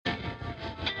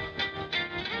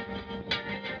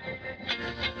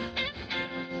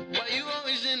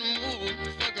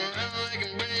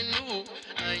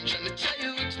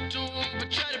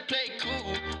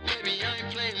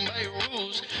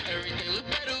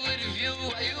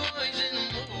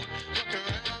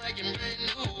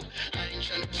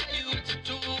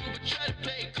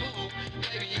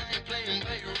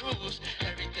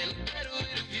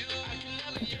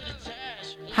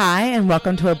Hi, and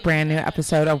welcome to a brand new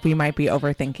episode of We Might Be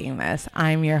Overthinking This.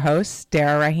 I'm your host,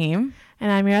 Dara Rahim.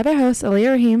 And I'm your other host,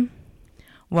 Aliyah Rahim.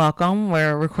 Welcome.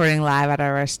 We're recording live at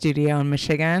our studio in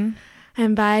Michigan.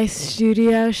 And by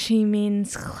studio, she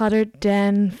means cluttered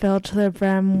den filled to the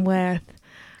brim with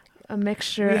a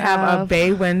mixture of... We have a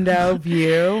bay window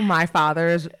view. My father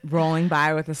is rolling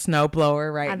by with a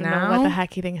snowblower right now. I don't know what the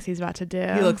heck he thinks he's about to do.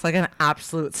 He looks like an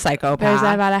absolute psychopath.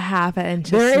 There's about a half an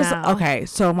inch of snow. Okay,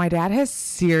 so my dad has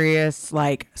serious,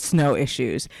 snow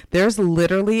issues. There's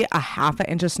literally a half an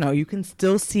inch of snow. You can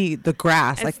still see the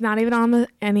grass. It's not even on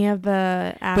any of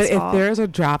the asphalt. But if there's a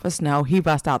drop of snow, he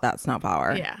busts out that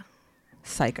snowblower. Yeah.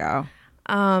 Psycho.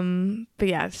 But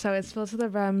yeah, so it's filled to the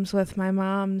brims with my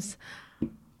mom's,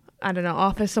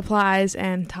 office supplies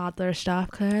and toddler stuff.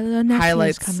 Cause the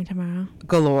highlights coming tomorrow.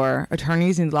 Galore.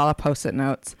 Attorneys need a lot of post-it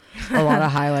notes, a lot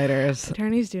of highlighters.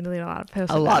 Attorneys do need a lot of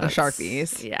post-it notes. A lot of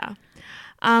Sharpies. Yeah.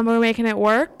 We're making it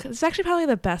work. It's actually probably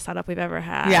the best setup we've ever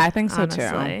had. Yeah, I think so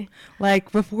honestly. Too.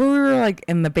 Before we were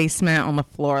in the basement on the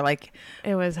floor,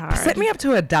 it was hard. Set me up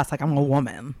to a desk I'm a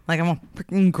woman. I'm a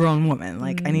freaking grown woman.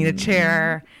 I need a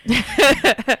chair.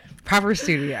 Proper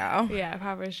studio. Yeah,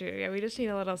 proper studio. We just need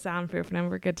a little soundproof and then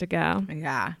we're good to go.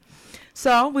 Yeah.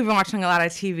 So we've been watching a lot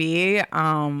of TV.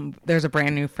 There's a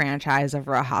brand new franchise of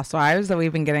Real Housewives that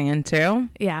we've been getting into.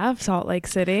 Yeah, Salt Lake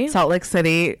City.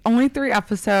 Only 3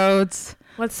 episodes.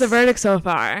 What's the verdict so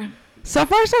far? So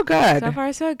far, so good. So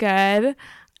far, so good.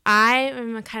 I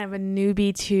am kind of a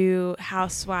newbie to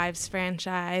Housewives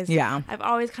franchise. Yeah. I've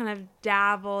always kind of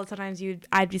dabbled. Sometimes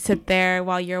I'd sit there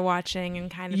while you're watching and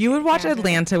kind of... You would watch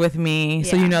Atlanta with me,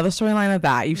 so you know the storyline of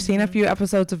that. You've seen a few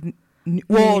episodes of...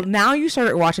 Well, now you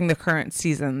started watching the current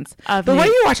seasons. The way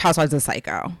you watch Housewives is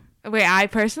psycho. Wait, I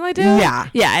personally do? Yeah.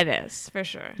 Yeah, it is, for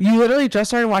sure. You literally just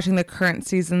started watching the current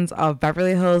seasons of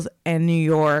Beverly Hills and New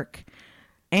York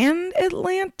and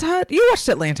Atlanta. You watched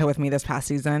Atlanta with me this past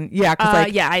season. Yeah, because I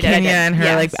did. Kenya and her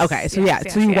yes. Okay, so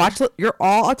you watched. You're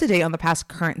all up to date on the past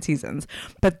current seasons.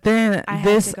 But then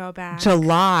this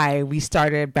July we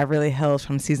started Beverly Hills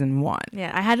from season 1.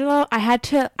 Yeah,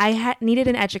 I needed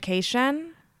an education.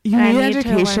 You need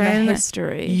education. To learn the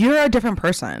history. You're a different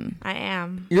person. I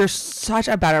am. You're such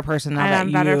a better person now that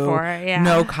you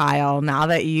know Kyle. Now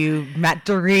that you met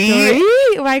Dorit,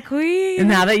 my queen.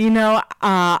 Now that you know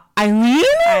Eileen.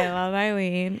 I love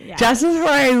Eileen. Yes. Justice for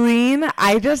Eileen.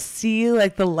 I just see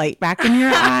the light back in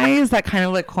your eyes that kind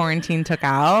of quarantine took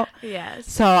out. Yes.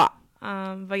 So.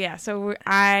 But yeah, so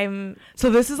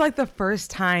this is the first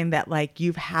time that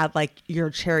you've had your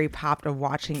cherry popped of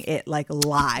watching it live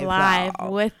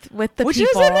with the which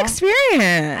people. Is an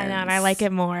experience. I know, and I like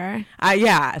it more.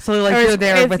 Yeah, so you're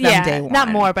there with them day one. Not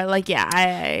more,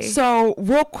 but So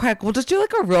real quick, we'll just do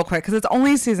a real quick because it's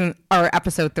only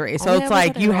episode 3, so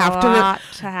it's you have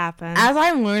to happen. As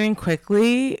I'm learning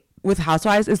quickly with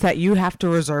Housewives is that you have to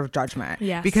reserve judgment.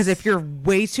 Yes. Because if you're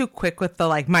way too quick with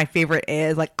the my favorite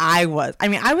is I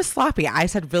was sloppy. I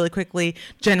said really quickly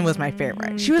Jen was my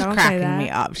favorite. She was cracking me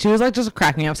up. She was just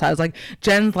cracking me up. So I was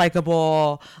Jen's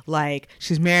likable,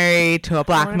 she's married to a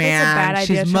black man.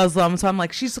 She's Muslim. So I'm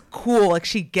she's cool,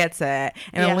 she gets it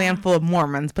in a land full of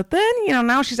Mormons. But then,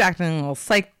 now she's acting a little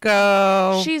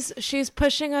psycho. She's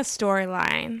pushing a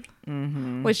storyline.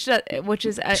 Mm-hmm. Which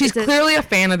is she's clearly a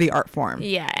fan of the art form.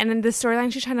 Yeah, and then the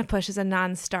storyline she's trying to push is a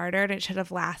non-starter, and it should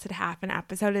have lasted half an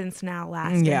episode, and it's now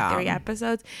lasting 3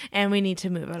 episodes, and we need to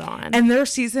move it on. And their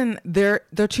season, they're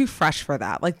too fresh for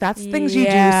that. That's things you do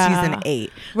season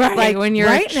 8, right? When you're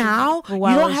now, you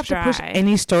don't have to push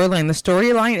any storyline. The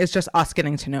storyline is just us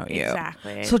getting to know you.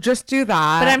 Exactly. So just do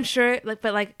that. But I'm sure,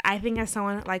 I think as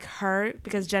someone like her,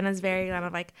 because Jenna's very kind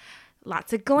of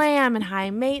lots of glam and high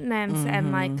maintenance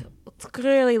and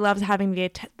clearly loves having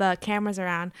the cameras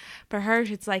around. For her,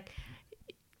 it's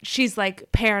she's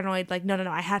paranoid,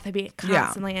 no, I have to be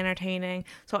constantly entertaining,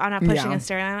 so I'm not pushing a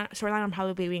storyline. I'm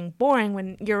probably being boring.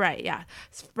 When you're right,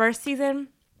 first season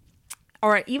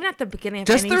or even at the beginning of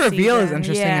just any the reveal season, is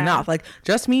interesting enough.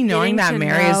 Just me knowing that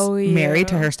Mary is married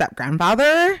to her step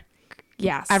grandfather.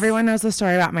 Yes, everyone knows the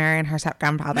story about Mary and her step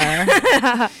grandfather.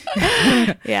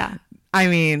 Yeah. I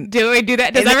mean, do we do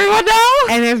that? Does everyone know?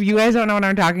 And if you guys don't know what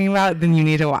I'm talking about, then you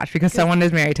need to watch because someone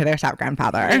is married to their step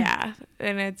grandfather. Yeah,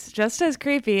 and it's just as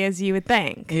creepy as you would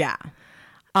think. Yeah.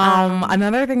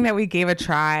 Another thing that we gave a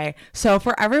try. So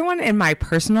for everyone in my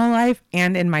personal life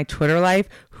and in my Twitter life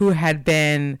who had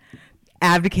been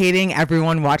advocating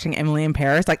everyone watching Emily in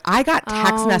Paris, I got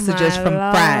text messages from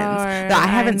friends that I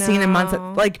haven't seen in months.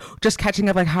 Like, just catching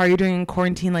up, like, how are you doing in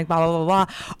quarantine? Like, blah, blah, blah,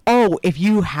 blah. Oh, if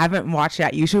you haven't watched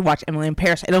that, you should watch Emily in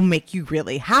Paris. It'll make you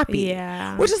really happy.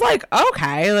 Yeah. Which is like,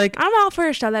 okay. Like, I'm all for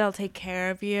a show that'll take care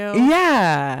of you.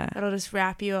 Yeah. That'll just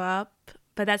wrap you up.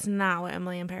 But that's not what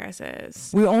Emily in Paris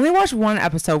is. We only watched one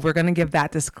episode. We're going to give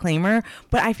that disclaimer.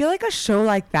 But I feel like a show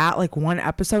like that, like one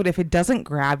episode, if it doesn't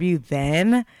grab you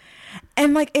then...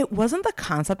 And like, it wasn't the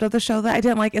concept of the show that I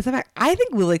didn't like. It's the fact I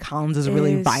think Lily Collins is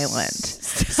really violent.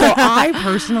 So I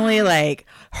personally like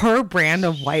her brand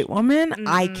of white woman.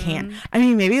 I can't. I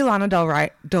mean, maybe Lana Del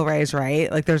Rey is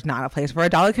right. Like, there's not a place for a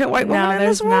delicate white woman in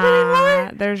this world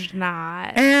anymore. There's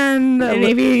not. And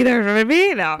maybe there's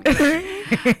maybe no.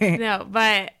 No,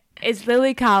 but it's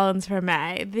Lily Collins for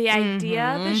me. The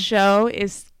idea of the show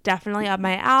is definitely up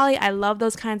my alley. I love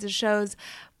those kinds of shows.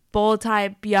 Bold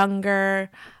type, younger.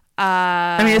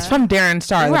 I mean, it's from Darren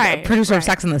Star, the producer of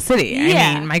Sex and the City. Yeah.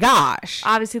 I mean, my gosh.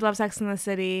 Obviously love Sex and the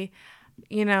City.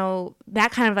 You know,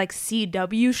 that kind of like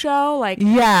CW show. Like,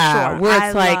 yeah, sure, where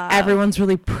it's like everyone's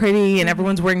really pretty and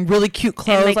everyone's wearing really cute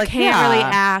clothes. And they can't really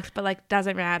act, but like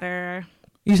doesn't matter.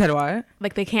 You said what?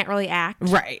 Like, they can't really act.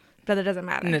 Right. But it doesn't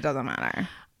matter. And it doesn't matter.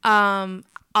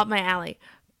 Up my alley.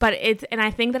 But and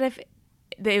I think that if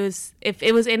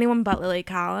it was anyone but Lily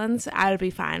Collins, I would be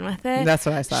fine with it. That's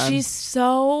what I said. She's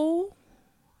so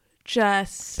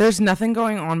just... There's nothing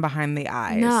going on behind the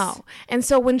eyes. No. And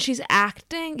so when she's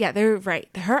acting, yeah, they're right.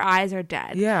 Her eyes are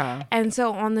dead. Yeah. And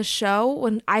so on the show,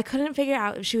 when I couldn't figure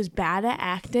out if she was bad at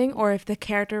acting or if the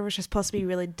character was just supposed to be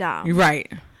really dumb.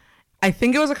 Right. I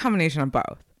think it was a combination of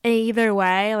both. And either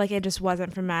way, like, it just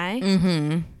wasn't for me.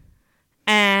 Mm-hmm.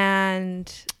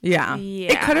 And yeah,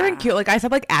 it could have been cute. Like I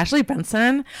said, like Ashley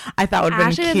Benson, I thought would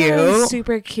have been cute. Was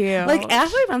super cute. Like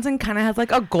Ashley Benson kind of has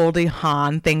like a Goldie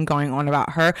Hawn thing going on about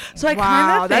her. So I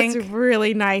kind of think that's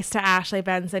really nice to Ashley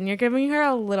Benson. You're giving her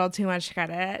a little too much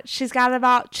credit. She's got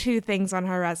about 2 things on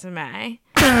her resume.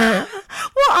 Well,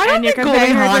 I don't think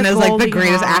Goldie Hawn is like the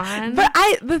greatest actor. But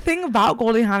the thing about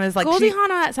Goldie Hawn is like Goldie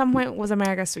Hawn at some point was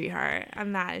America's Sweetheart,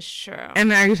 and that is true.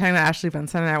 And are you saying that Ashley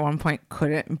Benson at one point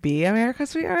couldn't be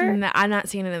America's Sweetheart? No, I'm not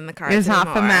seeing it in the cards. It's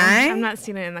not for me. I'm not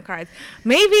seeing it in the cards.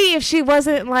 Maybe if she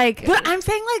wasn't like. But I'm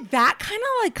saying like that kind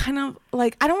of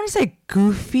like I don't want to say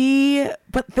goofy,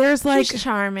 but there's like she's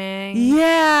charming.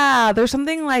 Yeah, there's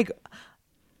something like.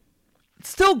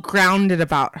 Still grounded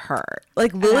about her.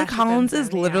 Like Lily Collins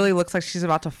literally looks like she's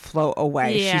about to float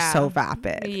away. Yeah. She's so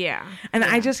vapid. Yeah. And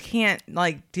I just can't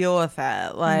like deal with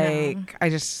it. Like I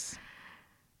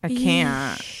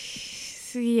can't.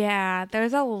 Yeah.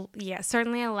 There's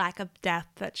certainly a lack of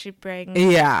depth that she brings.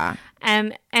 Yeah.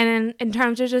 And in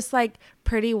terms of just like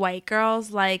pretty white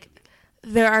girls, like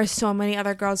there are so many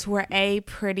other girls who are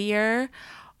prettier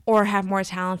or have more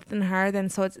talent than her, then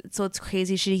so it's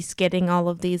crazy she's getting all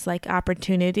of these like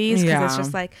opportunities because it's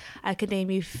just like I could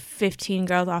name you 15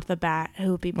 girls off the bat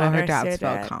who would be better her dad's suited.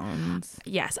 Phil Collins.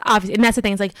 Yes, obviously, and that's the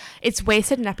thing. It's like it's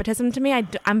wasted nepotism to me.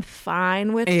 I'm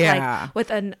fine with like with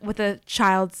a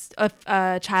child of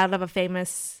a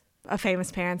famous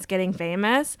parents getting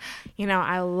famous. You know,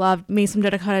 I love me some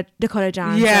Dakota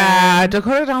Johnson. Yeah,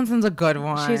 Dakota Johnson's a good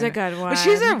one. She's a good one, but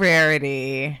she's a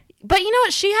rarity. But you know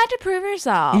what? She had to prove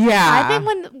herself. Yeah. I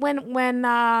think when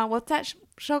what's that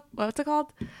show? What's it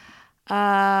called?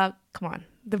 Come on.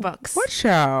 The books. What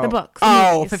show? The books.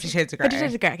 Oh, 50 Shades of Grey. 50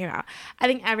 Shades of Grey came out. I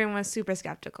think everyone was super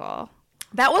skeptical.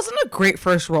 That wasn't a great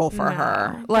first role for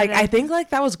her. Like, I think like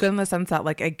that was good in the sense that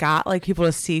like it got like people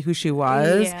to see who she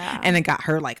was and it got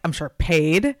her like, I'm sure,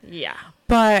 paid. Yeah.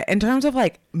 But in terms of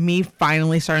like me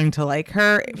finally starting to like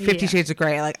her, 50 Shades of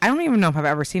Grey, like I don't even know if I've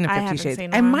ever seen a 50 Shades.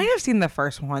 I might have seen the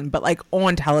first one, but like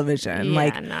on television,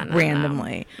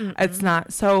 randomly. No. It's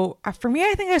not. So for me,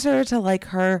 I think I started to like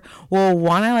her. Well,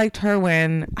 one, I liked her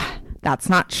when... That's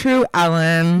not true,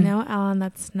 Ellen. No, Ellen,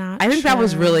 that's not true. I think that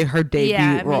was really her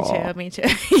debut role. Yeah, me too.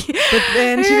 But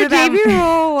then her debut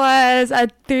role was a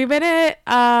 3-minute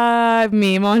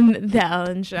meme on the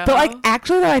Ellen show. But like,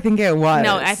 actually, though, I think it was.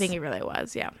 No, I think it really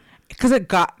was, yeah. Because it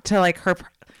got to like her...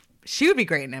 She would be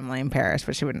great in Emily in Paris,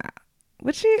 but she would not.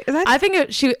 Would she? Is that... I think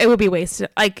it would be wasted.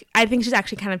 Like, I think she's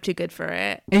actually kind of too good for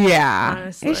it. Yeah.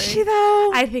 Honestly. Is she,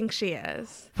 though? I think she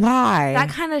is. Why? That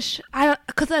kind of I don't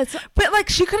because it's but like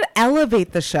she could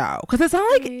elevate the show because it's not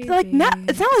like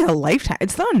it's not like a Lifetime.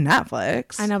 It's not on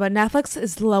Netflix. I know, but Netflix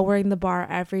is lowering the bar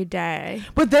every day.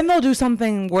 But then they'll do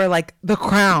something where like The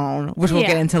Crown, which we'll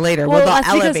get into later. Well,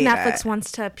 that's because Netflix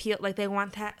wants to appeal, like they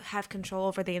want to have control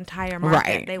over the entire market.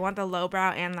 Right. They want the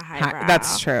lowbrow and the highbrow.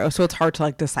 That's true. So it's hard to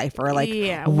like decipher like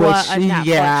what a Netflix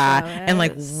show and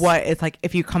like what it's like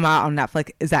if you come out on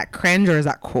Netflix, is that cringe or is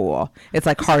that cool? It's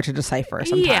like hard to decipher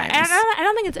sometimes. Yeah, and I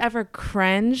don't think it's ever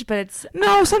cringe, but it's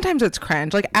no. Sometimes it's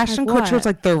cringe. Like Ashton Kutcher's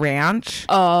like The Ranch.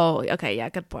 Oh, okay, yeah,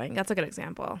 good point. That's a good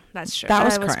example. That's true. That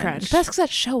was cringe. That's because that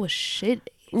show was shitty.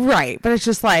 Right, but it's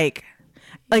just like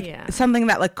something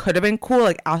that like could have been cool,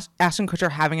 like Ashton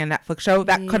Kutcher having a Netflix show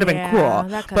that could have been cool,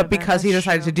 but because he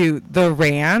decided to do The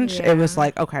Ranch, it was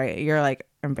like, okay, you're like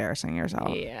embarrassing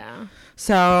yourself. Yeah.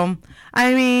 So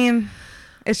I mean,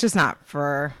 it's just not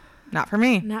for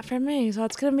me. Not for me. So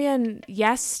it's gonna be a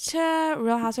yes to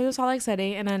Real Housewives of Salt Lake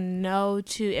City and a no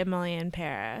to Emily in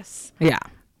Paris. Yeah.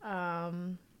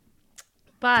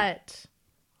 But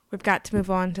we've got to move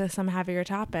on to some heavier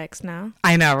topics now.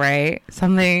 I know, right?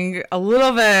 Something a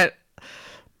little bit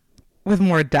with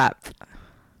more depth.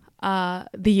 The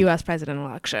U.S. president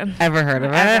election. Ever heard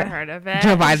of it? Ever heard of it?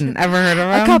 Joe Biden. Ever heard of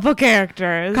him? A couple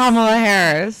characters. Kamala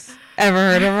Harris. Ever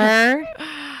heard of her?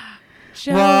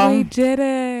 We did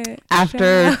it.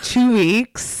 After 2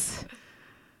 weeks.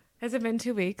 Has it been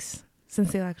 2 weeks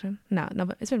since the election? No,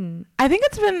 but it's been. I think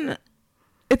it's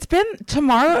been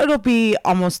tomorrow. It'll be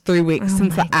almost 3 weeks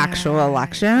since the actual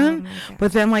election.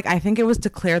 But then, like, I think it was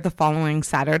declared the following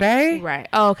Saturday. Right.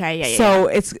 Oh, okay. Yeah. So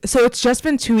it's just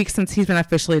been 2 weeks since he's been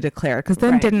officially declared. Because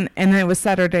then and then it was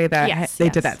Saturday that they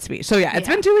did that speech. So yeah, it's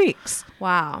been 2 weeks.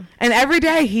 Wow. And every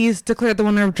day he's declared the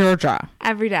winner of Georgia.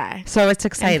 Every day. So it's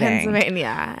exciting. And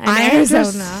Pennsylvania. And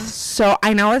Arizona. So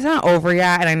I know it's not over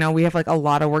yet, and I know we have like a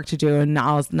lot of work to do, and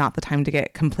now is not the time to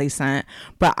get complacent.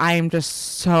 But I am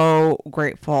just so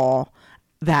grateful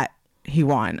that he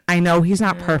won. I know he's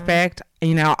not perfect.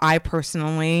 You know, I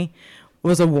personally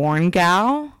was a Warren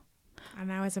gal.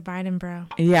 And I was a Biden bro.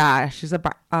 Yeah, she's a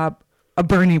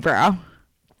Bernie bro.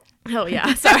 Oh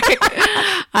yeah, sorry.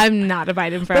 I'm not a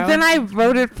Biden bro. But then I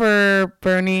voted for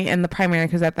Bernie in the primary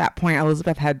because at that point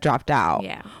Elizabeth had dropped out.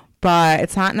 Yeah. But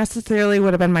it's not necessarily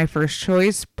would have been my first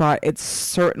choice, but it's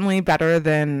certainly better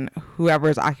than whoever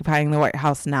is occupying the White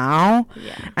House now.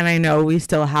 Yeah. And I know we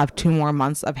still have 2 more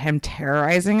months of him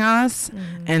terrorizing us.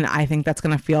 And I think that's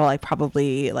going to feel like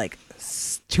probably like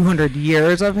 200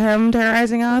 years of him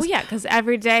terrorizing us. Oh yeah, because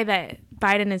every day that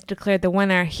Biden is declared the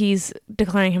winner, he's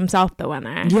declaring himself the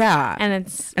winner. Yeah. And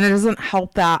it doesn't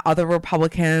help that other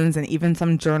Republicans and even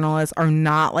some journalists are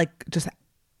not like just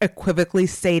equivocally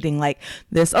stating like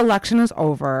this election is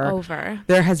over.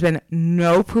 There has been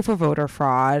no proof of voter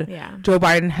fraud. Yeah. Joe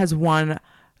Biden has won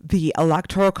the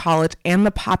Electoral College and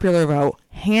the popular vote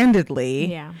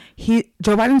handedly. Yeah.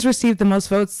 Joe Biden's received the most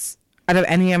votes out of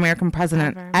any American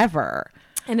president ever.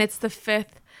 And it's the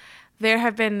 5th. There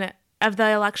have been of the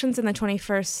elections in the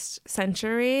 21st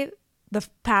century, the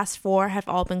past 4 have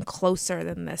all been closer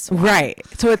than this one. Right.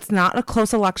 So it's not a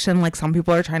close election like some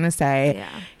people are trying to say. Yeah.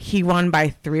 He won by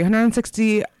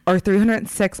 360 or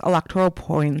 306 electoral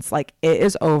points. Like, it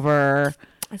is over.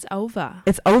 It's over.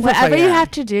 It's over. Whatever you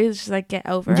have to do is just like get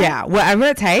over it. Yeah. Whatever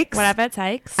it takes.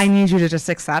 I need you to just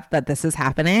accept that this is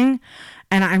happening.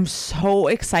 And I'm so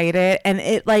excited. And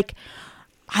it like,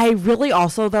 I really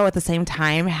also, though, at the same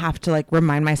time, have to like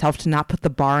remind myself to not put the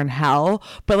bar in hell.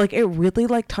 But like, it really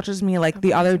like touches me. Like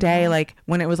the other day, like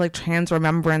when it was like Trans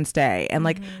Remembrance Day, and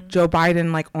like Joe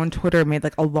Biden like on Twitter made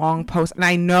like a long post, and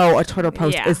I know a Twitter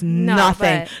post is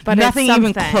nothing, but nothing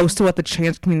even close to what the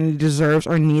trans community deserves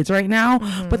or needs right now.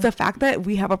 But the fact that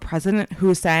we have a president who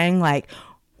is saying like,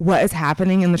 what is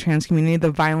happening in the trans community, the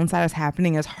violence that is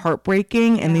happening is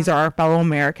heartbreaking. And these are our fellow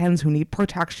Americans who need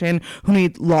protection, who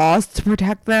need laws to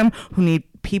protect them, who need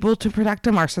people to protect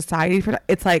them, our society.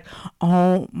 It's like,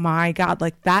 oh my God,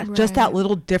 like that, just that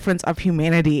little difference of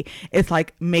humanity, it's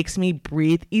like makes me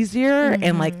breathe easier.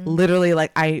 And like literally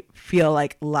like I feel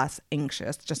like less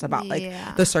anxious just about like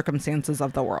the circumstances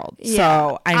of the world.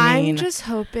 So I'm just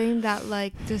hoping that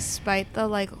like despite the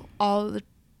like all the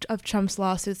of Trump's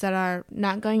lawsuits that are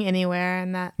not going anywhere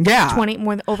and that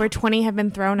over 20 have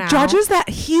been thrown out, judges that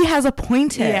he has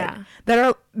appointed that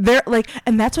are there, like,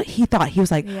 and that's what he thought. He was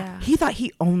like, he thought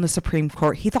he owned the Supreme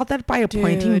Court. He thought that by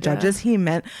appointing judges he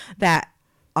meant that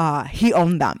he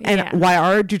owned them. And while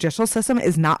our judicial system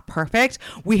is not perfect,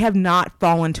 we have not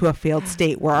fallen to a failed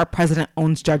state where our president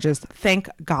owns judges. Thank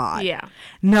God. Yeah.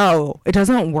 No, it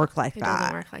doesn't work like that. It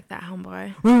doesn't work like that,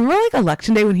 homeboy. Remember like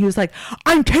election day when he was like,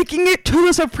 I'm taking it to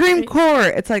the Supreme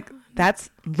Court. It's like, That's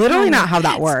literally not how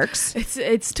that works.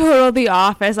 It's total The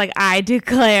Office. Like, I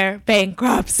declare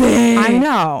bankruptcy. I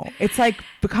know. It's like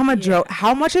become a joke.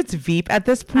 How much it's Veep at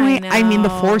this point? I mean, the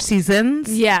 4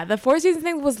 seasons. Yeah, the 4 season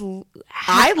thing was.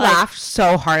 I laughed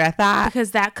so hard at that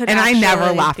because that could. And I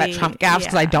never laugh at Trump gaffes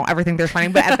because I don't ever think they're funny.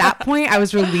 But at that point, I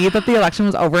was relieved that the election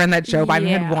was over and that Joe Biden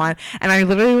had won. And I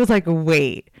literally was like,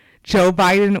 wait. Joe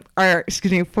Biden, or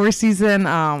excuse me, 4 season,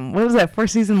 what was that? 4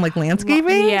 season like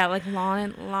landscaping? Yeah, like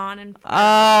lawn and.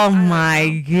 Oh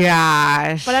my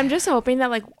gosh! But I'm just hoping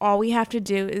that like all we have to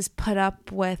do is put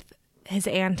up with his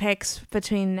antics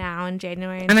between now and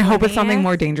January. And I hope it's something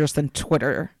more dangerous than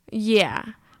Twitter. Yeah,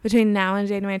 between now and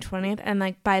January 20th, and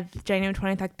like by January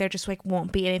 20th, like there just like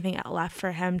won't be anything left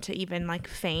for him to even like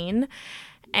feign,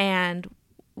 and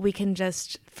we can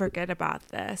just forget about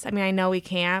this. I mean, I know we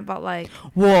can't, but like,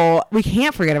 well, we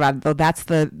can't forget about it though. That's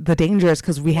the dangerous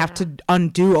because we have to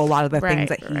undo a lot of the things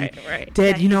that he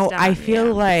did. You know, I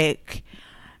feel like,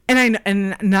 and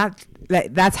not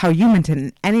that that's how you meant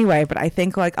it anyway, but I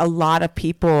think like a lot of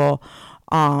people,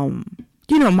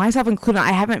 you know, myself included,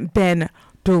 I haven't been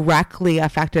directly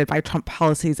affected by Trump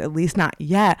policies, at least not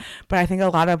yet, but I think a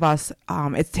lot of us,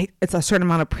 it's a certain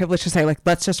amount of privilege to say like,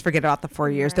 let's just forget about the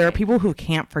 4 years. There are people who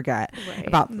can't forget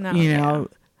about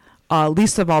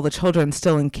least of all the children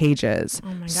still in cages. Oh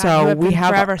my God. So we have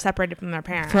forever separated from their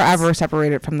parents.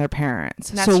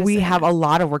 So we have a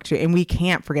lot of work to do, and we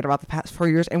can't forget about the past 4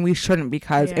 years, and we shouldn't,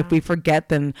 because if we forget,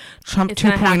 then Trump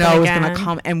 2.0 is going to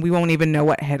come and we won't even know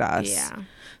what hit us. Yeah.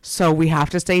 So we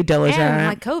have to stay diligent. And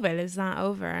like COVID is not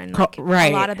over, and like, a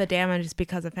lot of the damage is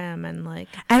because of him, and like.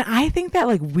 And I think that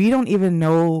like we don't even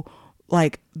know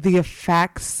like the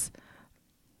effects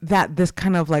that this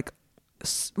kind of like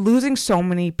losing so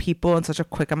many people in such a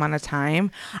quick amount of time.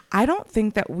 I don't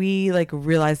think that we like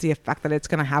realize the effect that it's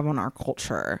going to have on our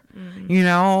culture. Mm-hmm. You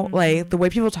know, like the way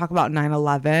people talk about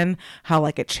 9/11, how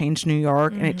like it changed New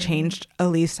York, and it changed at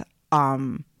least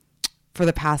for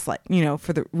the past, like, you know,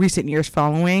 for the recent years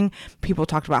following, people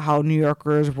talked about how New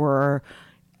Yorkers were,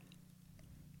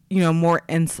 you know, more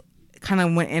kind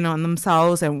of went in on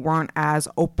themselves and weren't as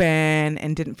open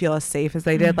and didn't feel as safe as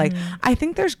they did. Like, I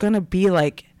think there's going to be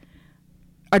like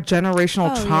a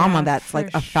generational trauma that's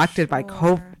like affected by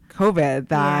COVID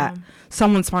that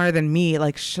someone smarter than me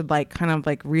like should like kind of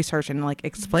like research and like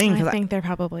explain. I think there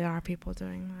probably are people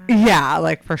doing that. Yeah,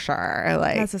 like for sure.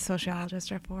 Like as a sociologist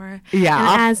or for and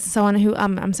as someone who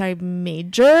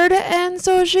majored in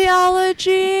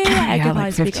sociology, I could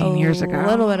probably 15 speak years ago. A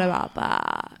little bit about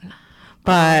that.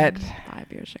 But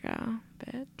 5 years ago,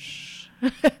 bitch.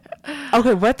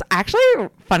 Okay, what's actually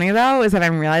funny though is that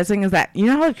I'm realizing is that, you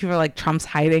know how like people are like Trump's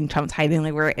hiding,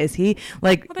 like where is he?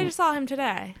 Like, well, they just saw him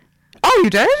today. Oh,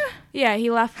 you did? Yeah, he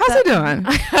left. How's he doing?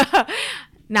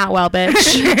 Not well,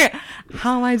 bitch.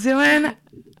 How am I doing?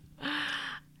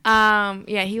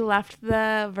 Yeah, he left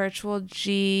the virtual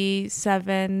G7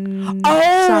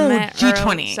 summit.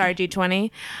 G20.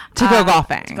 G20. To go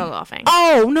golfing.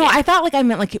 Oh, no, I thought like I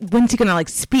meant like when's he gonna like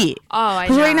speak? Oh, I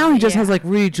know. Because right now he just has like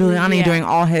Rudy Giuliani doing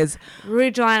all his.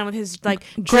 Rudy Giuliani with his like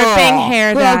dripping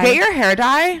hair dye. Girl, get your hair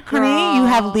dye, honey. You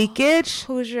have leakage.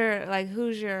 Who's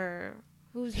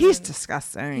He's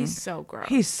disgusting. He's so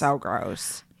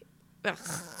gross. Ugh.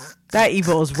 That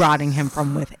evil is rotting him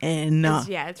from within.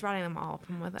 It's rotting them all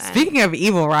from within. Speaking of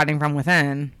evil rotting from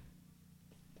within,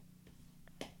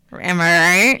 am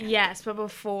I right? Yes, but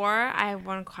before I have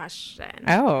one question.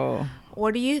 Oh,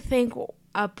 what do you think?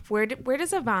 Where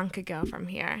does Ivanka go from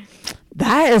here?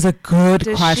 That is a good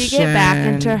question. Does she get back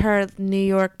into her New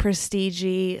York prestige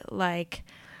like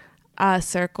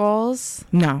circles?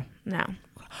 No.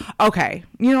 Okay.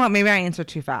 You know what? Maybe I answered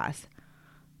too fast.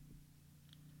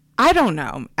 I don't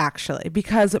know, actually,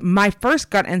 because my first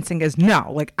gut instinct is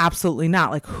no, like absolutely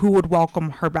not. Like, who would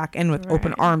welcome her back in with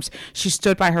open arms? She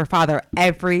stood by her father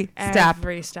every step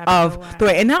of the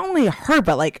way. And not only her,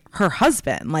 but like her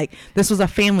husband. Like, this was a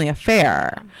family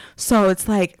affair. Yeah. So it's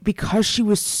like, because she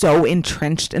was so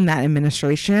entrenched in that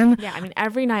administration. Yeah, I mean,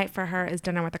 every night for her is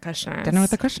dinner with the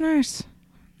Kushners.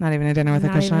 Not even a dinner with the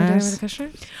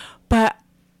Kushners. But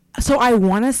so I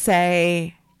want to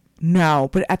say no,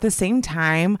 but at the same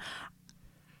time,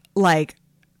 like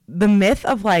the myth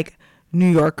of like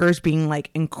New Yorkers being like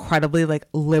incredibly like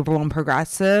liberal and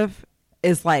progressive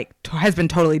is like has been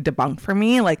totally debunked for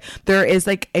me. Like, there is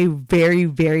like a very,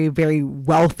 very, very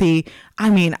wealthy,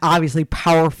 I mean, obviously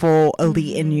powerful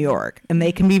elite in New York, and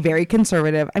they can be very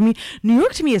conservative. I mean, New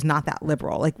York to me is not that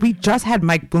liberal. Like, we just had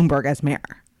Mike Bloomberg as mayor.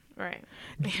 Right.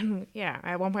 Yeah,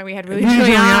 at one point we had Rudy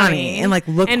Giuliani, and like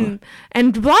look, and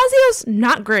de Blasio's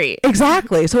not great.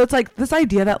 Exactly. So it's like this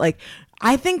idea that like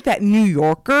I think that New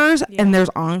Yorkers, and there's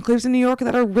enclaves in New York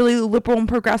that are really liberal and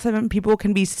progressive, and people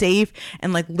can be safe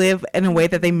and like live in a way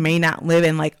that they may not live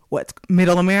in like what's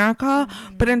middle America.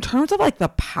 But in terms of like the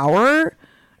power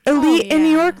elite in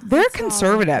New York, they're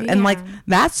conservative, and like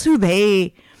that's who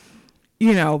they,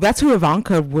 you know, that's who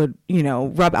Ivanka would, you know,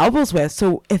 rub elbows with.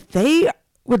 So if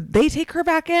would they take her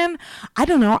back in? I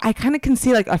don't know. I kind of can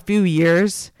see like a few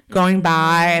years going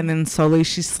by, and then slowly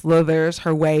she slithers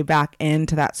her way back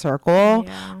into that circle.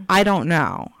 I don't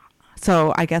know.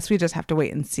 So I guess we just have to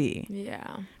wait and see.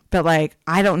 But like,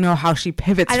 I don't know how she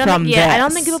pivots from this. I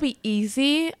don't think it'll be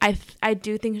easy. I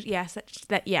do think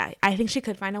I think she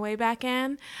could find a way back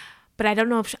in, but I don't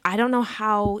know I don't know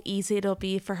how easy it'll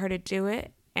be for her to do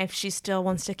it if she still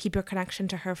wants to keep her connection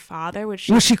to her father,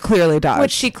 which she clearly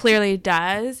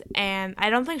does. And I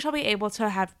don't think she'll be able to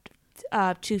have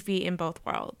 2 feet in both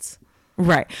worlds.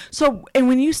 Right. So, and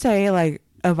when you say like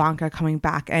Ivanka coming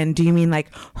back, and do you mean like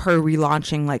her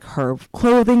relaunching like her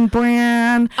clothing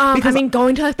brand? Because I mean,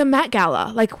 going to like the Met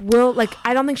Gala, like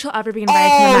I don't think she'll ever be invited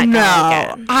to the Met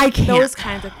Gala again. I can't. Those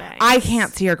kinds of things. I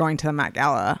can't see her going to the Met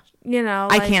Gala. You know,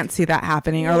 like, I can't see that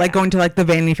happening, or like going to like the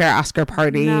Vanity Fair Oscar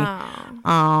party. No.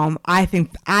 I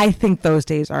think those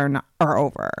days are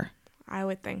over. I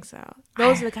would think so.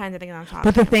 Those are the kinds of things I'm talking about.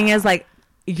 But the thing is, like,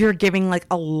 you're giving like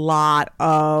a lot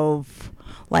of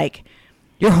like,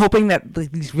 you're hoping that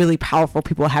like, these really powerful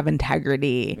people have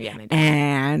integrity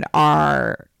and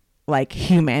are like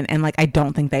human, and like I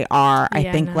don't think they are. I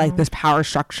think like this power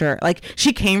structure, like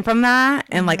she came from that,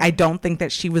 and like I don't think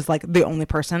that she was like the only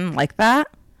person like that.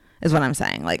 Is what I'm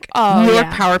saying. Like New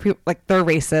York power people, like they're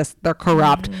racist, they're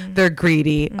corrupt, they're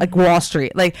greedy, like Wall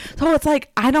Street. Like, so it's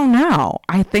like, I don't know.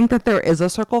 I think that there is a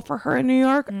circle for her in New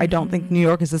York. I don't think New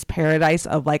York is this paradise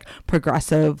of like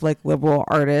progressive, like liberal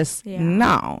artists.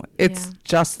 No, it's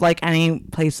just like any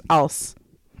place else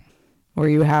where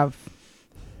you have.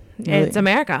 Really, it's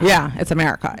America. Yeah, it's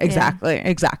America.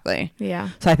 Exactly. Yeah.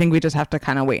 So I think we just have to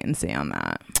kind of wait and see on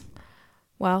that.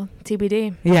 Well,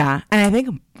 TBD. Yeah. And I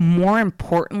think more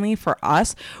importantly for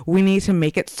us, we need to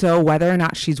make it so whether or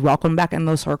not she's welcome back in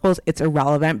those circles, it's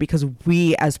irrelevant, because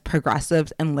we as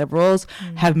progressives and liberals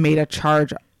have made a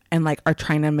charge and like are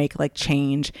trying to make like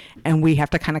change, and we have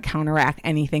to kind of counteract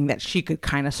anything that she could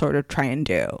kind of sort of try and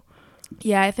do.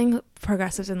 Yeah, I think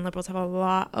progressives and liberals have a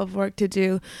lot of work to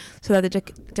do so that the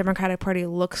Democratic Party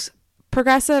looks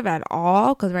progressive at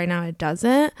all, because right now it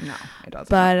doesn't. No, it doesn't.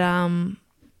 But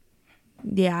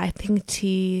yeah, I think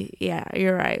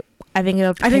you're right. I think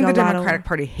it'll. I think the Democratic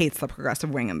Party hates the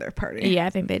progressive wing in their party. Yeah, I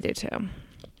think they do too.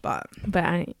 But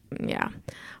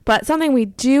something we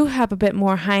do have a bit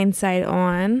more hindsight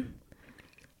on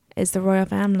is the royal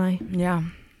family. Yeah,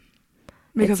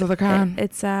 because of the crown.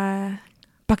 It's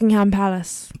Buckingham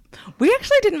Palace. We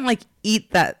actually didn't like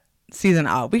eat that season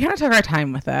up. We kind of took our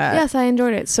time with it. Yes, I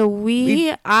enjoyed it. So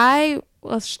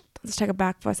let's take it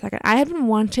back for a second. I had been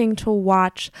wanting to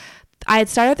watch. I had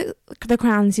started the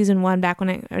Crown season 1 back when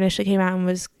it initially came out and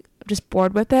was just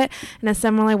bored with it. In a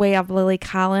similar way of Lily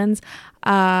Collins,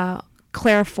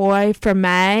 Claire Foy for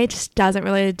May just doesn't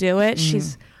really do it.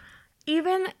 She's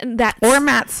even that, or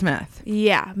Matt Smith.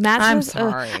 Yeah, Matt. I'm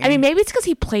sorry. I mean, maybe it's because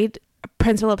he played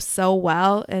Prince Philip so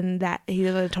well, and that he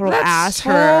was a total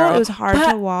asshole. True. It was hard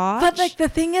to watch. But like the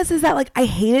thing is that like I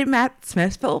hated Matt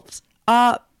Smith Phillips.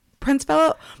 Prince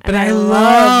Philip, but I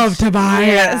love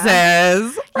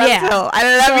Tobias's. Yeah,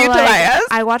 I love you, Tobias.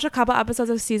 I watched a couple episodes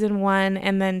of season 1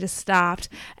 and then just stopped.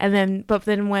 But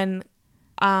then when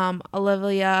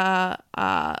Olivia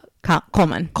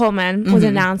Colman was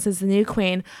announced as the new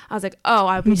queen, I was like, oh,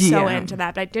 I'd be so into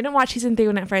that. But I didn't watch season 3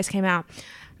 when it first came out,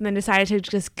 and then decided to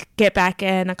just get back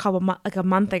in a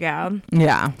month ago.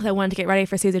 Yeah, I wanted to get ready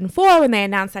for season 4 when they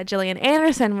announced that Gillian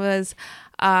Anderson was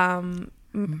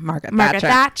Margaret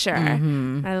Thatcher.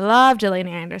 I love Gillian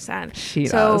Anderson. She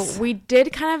does. So we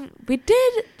did. I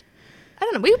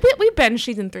don't know. We binged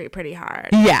season 3 pretty hard.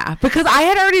 Yeah, because I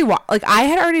had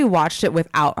already watched it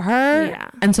without her. Yeah,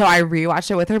 and so I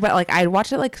rewatched it with her. But like I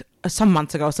watched it like some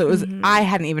months ago, so it was I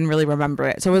hadn't even really remembered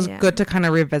it. So it was good to kind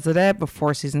of revisit it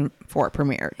before season 4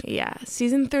 premiered. Yeah,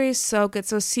 season 3 is so good.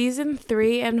 So season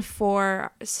 3 and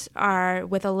 4 are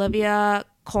with Olivia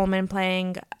Colman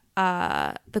playing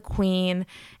the Queen,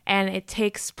 and it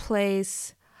takes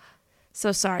place.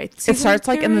 So sorry. It starts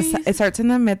like in the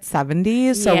mid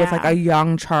 70s. So with like a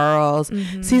young Charles.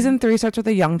 Season 3 starts with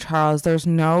a young Charles. There's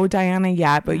no Diana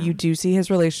yet, but you do see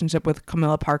his relationship with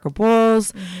Camilla Parker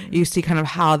Bowles. You see kind of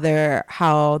how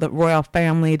the royal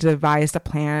family devised a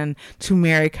plan to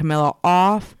marry Camilla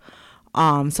off.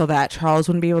 so that Charles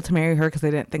wouldn't be able to marry her because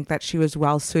they didn't think that she was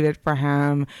well suited for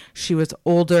him. She was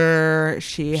older.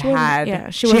 She had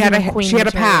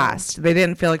a past. They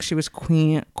didn't feel like she was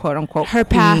queen, quote unquote. Her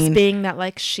past being that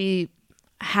like she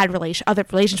had other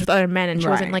relations with other men, and she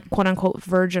wasn't like quote unquote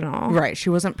virginal. Right. She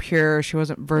wasn't pure. She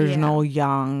wasn't virginal,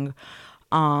 young.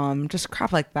 Just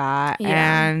crap like that.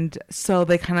 And so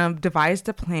they kind of devised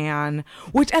a plan,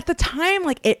 which at the time,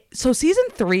 so season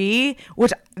 3,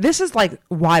 which this is like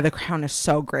why The Crown is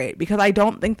so great, because I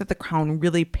don't think that The Crown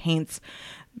really paints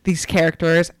these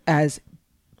characters as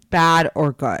bad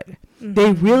or good.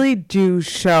 They really do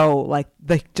show like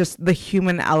the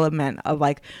human element of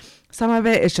like, some of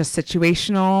it is just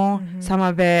situational. Some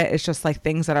of it is just like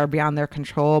things that are beyond their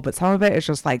control. But some of it is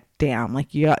just like, damn, like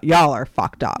y'all are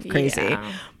fucked up, crazy.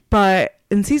 Yeah. But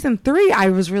in season 3, I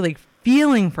was really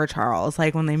feeling for Charles.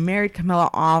 Like when they married Camilla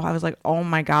off, I was like, oh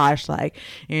my gosh, like,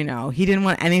 you know, he didn't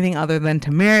want anything other than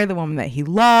to marry the woman that he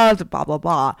loved, blah, blah,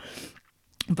 blah.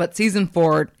 But season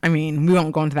 4, I mean, we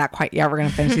won't go into that quite yet. We're going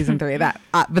to finish season 3. But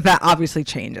that obviously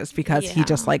changes because he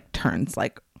just like turns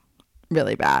like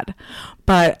really bad.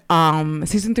 But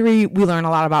season 3, we learn a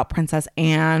lot about Princess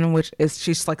Anne,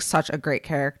 she's like such a great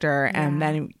character. And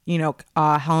then, you know,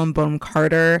 Helen Bonham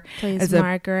Carter plays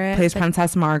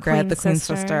Princess Margaret, the Queen's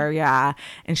sister. Yeah.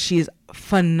 And she's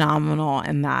phenomenal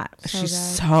in that. She's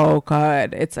so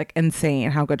good. It's like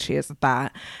insane how good she is at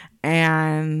that.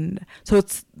 And so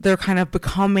they're kind of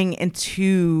becoming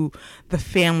into the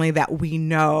family that we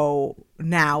know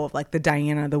now of like the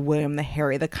Diana, the William, the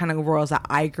Harry, the kind of royals that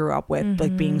I grew up with,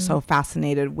 like being so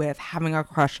fascinated with, having a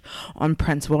crush on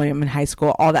Prince William in high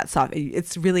school, all that stuff.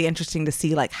 It's really interesting to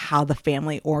see like how the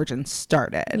family origin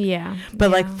started. Yeah.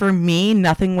 But like for me,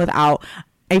 nothing without,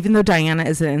 even though Diana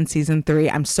isn't in season 3,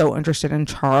 I'm so interested in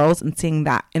Charles and seeing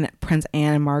that in Prince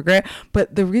Anne and Margaret.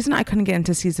 But the reason I couldn't get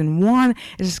into season 1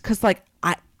 is just because like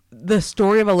the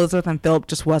story of Elizabeth and Philip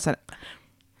just wasn't.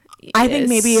 I think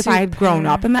maybe if I had grown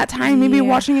up in that time, maybe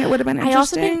watching it would have been interesting. I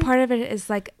also think part of it is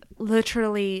like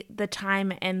literally the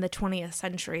time in the 20th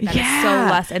century that is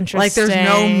so less interesting. Like there's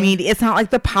no media. It's not like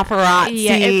the paparazzi.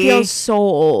 Yeah, it feels so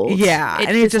old. Yeah,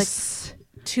 and it just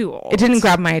too old. It didn't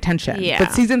grab my attention. Yeah.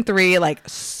 But season 3, like,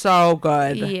 so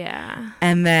good. Yeah.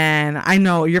 And then I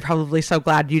know you're probably so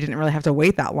glad you didn't really have to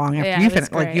wait that long after you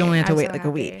finished. Like, you only had to wait like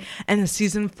a week. And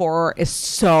season 4 is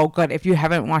so good. If you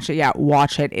haven't watched it yet,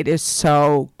 watch it. It is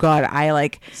so good. I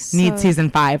need season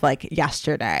 5 like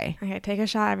yesterday. Okay, take a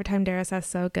shot every time Dara says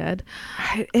so good.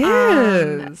 It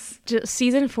is.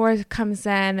 Season 4 comes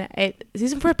in.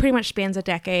 Season 4 pretty much spans a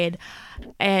decade.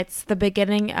 It's the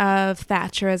beginning of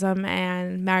Thatcherism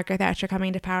and Margaret Thatcher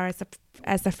coming to power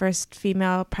as the first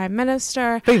female prime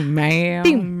minister.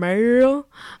 Female.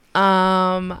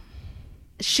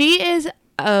 She is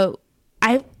what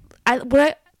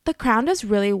The Crown does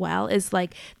really well is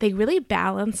like they really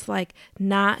balance like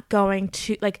not going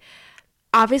to like,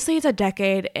 obviously it's a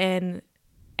decade and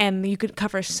you could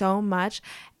cover so much.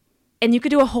 And you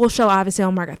could do a whole show, obviously,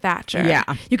 on Margaret Thatcher. Yeah.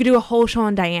 You could do a whole show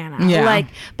on Diana. Yeah.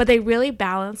 But they really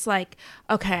balance, like,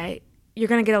 okay, you're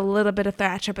going to get a little bit of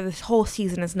Thatcher, but this whole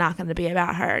season is not going to be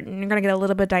about her. And you're going to get a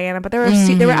little bit of Diana, but there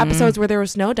were episodes where there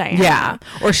was no Diana. Yeah.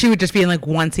 Or she would just be in, like,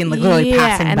 one scene, like, literally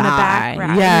passing by. In the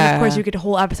background. Yeah. And, of course, you get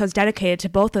whole episodes dedicated to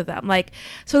both of them. Like,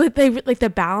 so they like the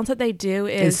balance that they do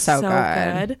is so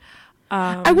good.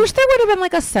 I wish there would have been,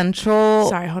 like, a central...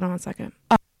 Sorry, hold on one second.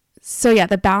 So yeah,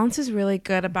 the balance is really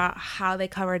good about how they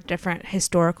cover different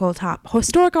historical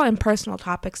and personal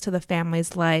topics to the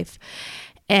family's life.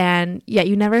 And yeah,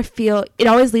 you never feel, it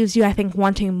always leaves you, I think,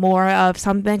 wanting more of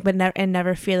something, but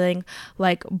never feeling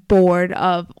like bored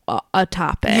of a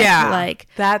topic. Yeah, like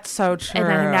that's so true.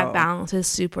 And I think that balance is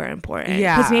super important.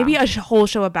 Yeah, because maybe a whole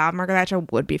show about Margaret Thatcher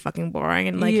would be fucking boring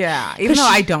and like. Yeah, even though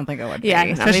I don't think it would be. Yeah,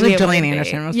 especially Gillian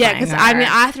Anderson was. Yeah, because I mean,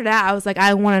 after that, I was like,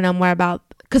 I want to know more about,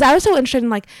 because I was so interested in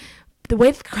like the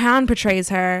way The Crown portrays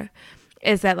her.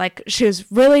 Is that like she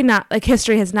was really not like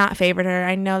history has not favored her.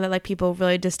 I know that like people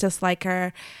really just dislike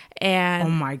her. And oh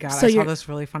my god, so I saw this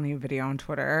really funny video on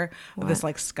Twitter of this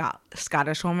like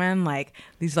Scottish woman. Like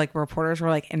these like reporters were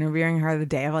like interviewing her the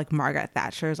day of like Margaret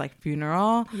Thatcher's like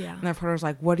funeral. Yeah, and the reporter's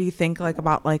like, "What do you think like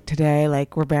about like today?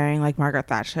 Like we're burying like Margaret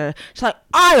Thatcher." She's like,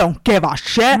 "I don't give a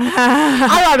shit.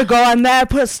 I gotta go in there,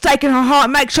 put a stake in her heart,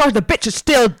 and make sure the bitch is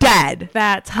still dead."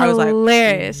 That's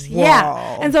hilarious. Like,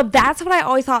 yeah, and so that's what I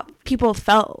always thought people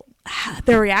felt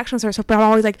their reactions were. So but I'm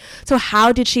always like, so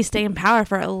how did she stay in power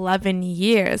for 11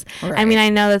 years? Right. I mean, I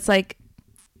know that's like,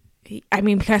 I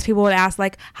mean, because people would ask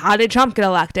like, how did Trump get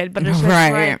elected? But it's just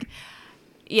like,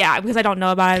 Yeah, because I don't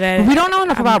know about it. We don't know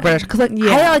enough about British because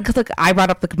I brought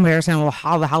up the comparison. Well,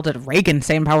 how the hell did Reagan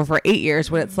stay in power for 8 years?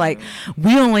 But it's like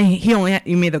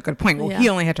you made a good point. Well, he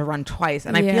only had to run twice,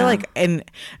 and I feel like, and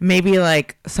maybe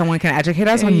like someone can educate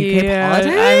us on UK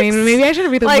politics. I mean, maybe I should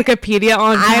read the Wikipedia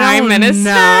on prime minister.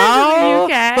 No,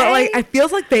 but like I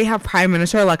feels like they have prime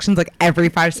minister elections like every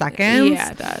 5 seconds.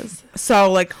 Yeah, it does. So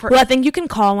like, I think you can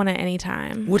call one at any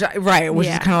time. Which is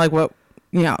kind of like what.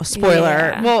 Spoiler.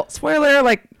 Yeah. Well, spoiler,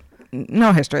 like,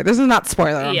 no history. This is not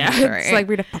spoiler. Yeah, history. It's like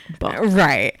read a fucking book.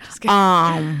 Right.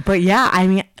 But yeah, I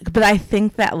mean, but I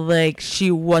think that like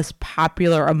she was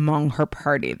popular among her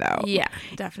party though. Yeah,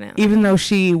 definitely. Even though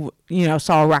she,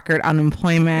 saw record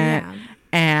unemployment. Yeah.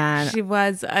 And she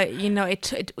was, they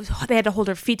had to hold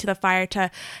her feet to the fire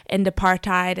to end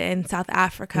apartheid in South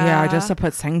Africa. Yeah, just to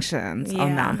put sanctions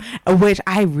on them. Which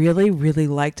I really, really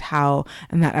liked how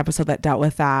in that episode that dealt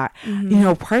with that,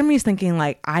 part of me is thinking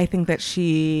like, I think that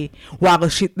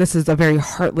this is a very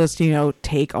heartless,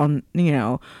 take on,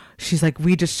 she's like,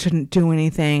 we just shouldn't do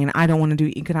anything and I don't want to do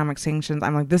economic sanctions.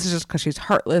 I'm like, this is just because she's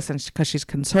heartless and because she's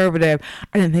conservative.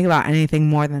 I didn't think about anything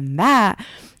more than that.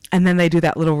 And then they do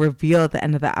that little reveal at the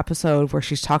end of the episode where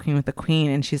she's talking with the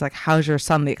queen and she's like, how's your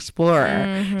son, the explorer?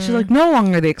 Mm-hmm. She's like, no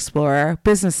longer the explorer,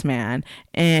 businessman.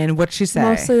 And what'd she say?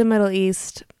 Mostly the Middle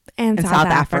East and South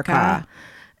Africa.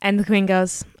 And the queen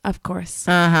goes, of course.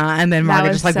 And then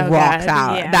Margaret just like so walks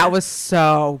out. Yeah. That was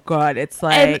so good. It's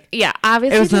like,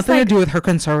 obviously it was nothing to do with her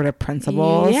conservative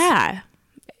principles. Yeah.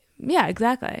 Yeah,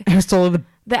 exactly. It was totally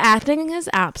the acting is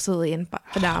absolutely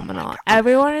phenomenal.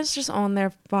 Everyone is just on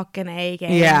their fucking A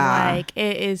game. Yeah. Like,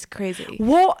 it is crazy.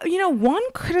 Well, one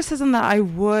criticism that I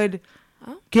would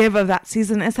give of that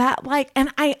season is that, like,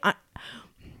 and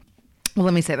well,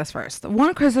 let me say this first.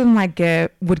 One criticism I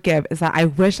would give is that I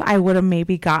wish I would have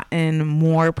maybe gotten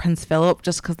more Prince Philip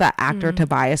just because that actor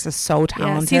Tobias is so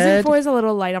talented. Yeah, season 4 is a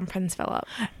little light on Prince Philip.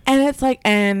 And it's like,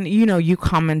 and you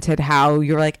commented how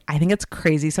you're like, I think it's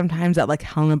crazy sometimes that like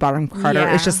Helena Bonham Carter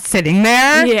is just sitting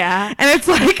there. Yeah. And it's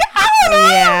like, I don't know.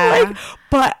 Yeah. Like,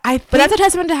 but that's a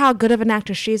testament to how good of an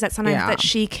actor she is, that sometimes that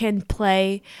she can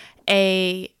play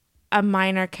a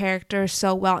minor character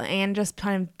so well and just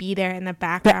kind of be there in the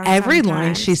background. But every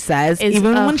line she says,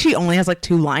 even when she only has like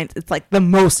 2 lines, it's like the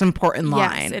most important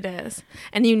line. Yes, it is.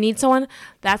 And you need someone.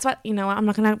 That's what, I'm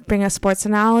not going to bring a sports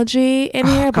analogy in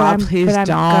here, but I'm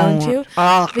going to.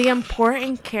 The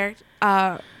important character,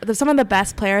 some of the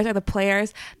best players are the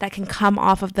players that can come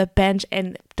off of the bench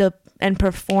and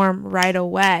perform right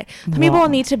away. Some people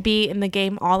need to be in the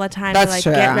game all the time to like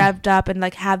get revved up and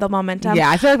like have the momentum.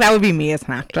 Yeah, I feel like that would be me as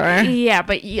an actor. Yeah,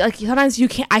 but like sometimes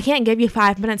I can't give you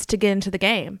 5 minutes to get into the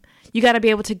game. You got to be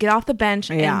able to get off the bench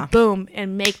and boom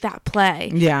and make that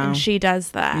play. Yeah, and she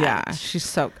does that. Yeah, she's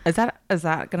so. Is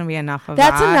that gonna be enough of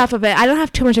That's enough of it. I don't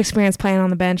have too much experience playing on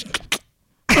the bench.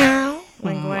 Oh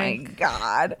my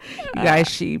god, you guys!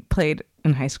 She played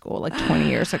in high school like 20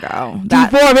 years ago.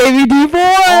 D4, baby,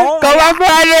 D4. Go Rough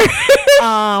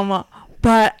Rider.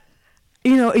 But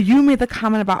you made the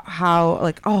comment about how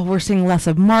like, oh, we're seeing less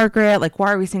of Margaret. Like,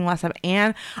 why are we seeing less of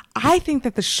Anne? I think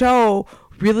that the show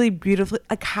really beautifully,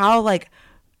 like how like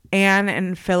Anne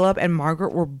and Philip and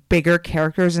Margaret were bigger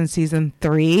characters in season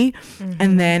 3,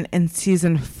 and then in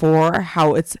season 4,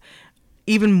 how it's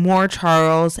even more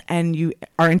Charles, and you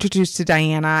are introduced to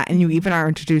Diana, and you even are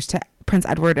introduced to Prince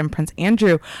Edward and Prince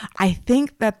Andrew. I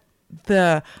think that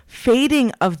the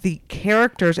fading of the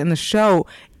characters in the show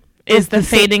is the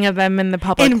fading of them in the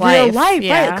public life. In real life,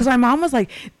 right? Because my mom was like,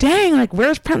 dang, like,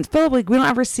 where's Prince Philip? Like, we don't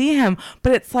ever see him.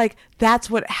 But it's like, that's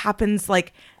what happens,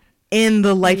 like, in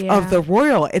the life of the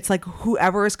royal. It's like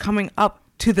whoever is coming up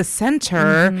to the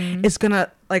center is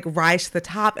gonna like rise to the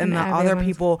top, and the other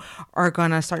people are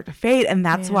gonna start to fade. And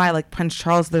that's why, like, Prince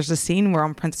Charles, there's a scene where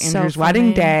on Prince Andrew's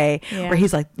wedding day where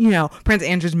he's like, Prince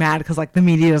Andrew's mad because like the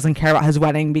media doesn't care about his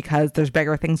wedding because there's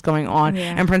bigger things going on,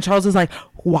 and Prince Charles is like,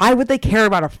 why would they care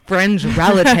about a fringe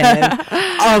relative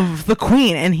of the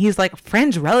queen? And he's like,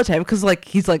 fringe relative, because like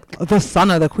he's like the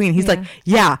son of the queen. He's like,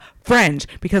 fringe,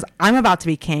 because I'm about to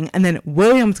be king, and then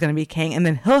William's gonna be king, and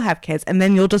then he'll have kids, and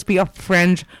then you'll just be a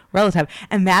fringe relative.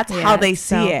 And that's how they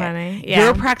see it. Funny.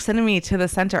 Your proximity to the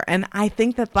center. And I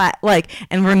think that like,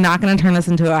 and we're not going to turn this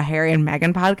into a Harry and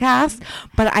Meghan podcast,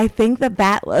 but I think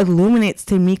that illuminates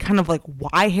to me kind of like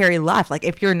why Harry left. Like,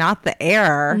 if you're not the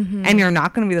heir and you're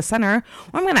not going to be the center,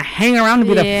 well, I'm going to hang around to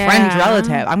be the fringe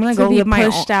relative. I'm going to go live my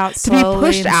own, to be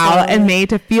pushed out and made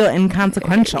to feel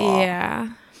inconsequential.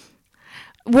 Yeah.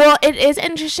 Well, it is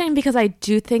interesting because I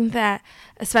do think that,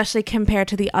 especially compared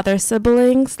to the other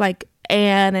siblings, like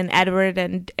Anne and Edward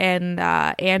and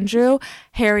Andrew,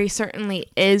 Harry certainly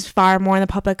is far more in the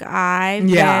public eye.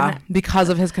 Yeah, because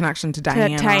of his connection to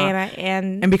Diana,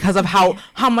 and because of how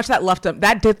much that left him.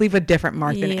 That did leave a different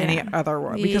mark than any other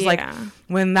world. Because like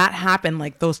when that happened,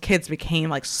 like those kids became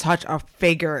like such a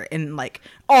figure in like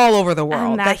all over the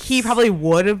world that he probably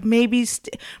would have maybe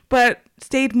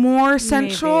stayed more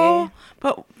central.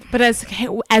 Maybe. But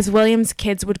as William's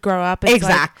kids would grow up, it's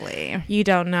exactly, like, you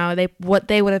don't know what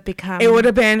they would have become. It would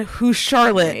have been who's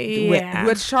Charlotte?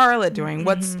 What's Charlotte doing?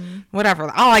 What's whatever?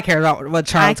 All I care about what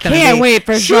Charlotte's going to be. I can't wait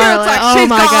for Charlotte. Like, she's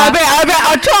gonna be a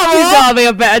bit of trouble. She's gonna be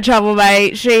a bit of trouble,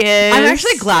 mate. She is. I'm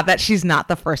actually glad that she's not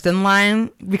the first in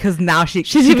line because now she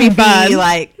can be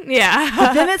like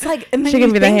But then it's like, and then she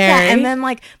can be the Harry, and then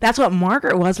like that's what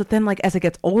Margaret was. But then like as it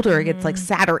gets older, it gets like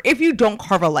sadder if you don't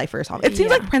carve a life for yourself. It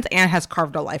seems like Prince Anne has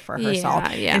carved a life for herself,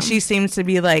 and she seems to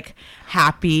be like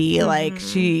happy, like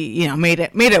she made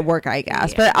it work, I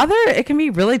guess. But it can be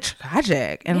really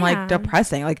tragic and like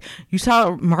depressing. Like you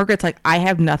saw Margaret's like, I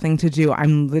have nothing to do.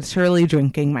 I'm literally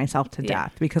drinking myself to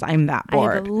death because I'm that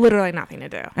bored. I have literally nothing to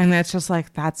do. And it's just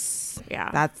like that's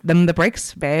them the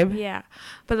breaks, babe. Yeah,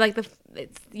 but like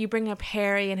you bring up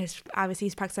Harry and his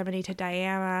proximity to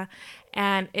Diana,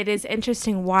 and it is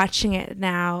interesting watching it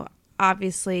now.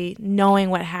 Obviously, knowing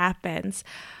what happens,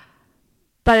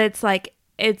 but it's like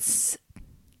it's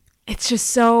just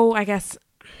so, I guess,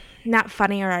 not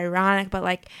funny or ironic, but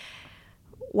like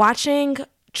watching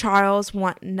Charles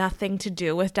want nothing to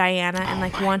do with Diana and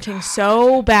like wanting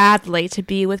so badly to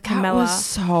be with Camilla. That was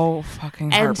so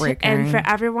fucking heartbreaking. And for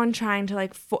everyone trying to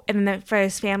like, and then for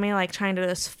his family like trying to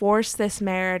just force this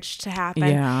marriage to happen.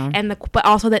 Yeah. But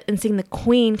also that, and seeing the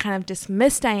Queen kind of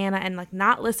dismiss Diana and like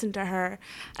not listen to her.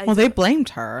 Well, they blamed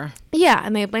her. Yeah,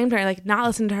 and they blamed her, like not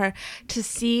listen to her. To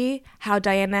see how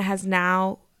Diana has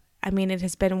now, I mean, it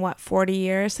has been 40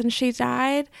 years since she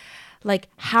died. Like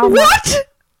how what?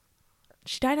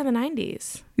 She died in the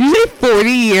 90s. You say 40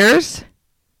 years?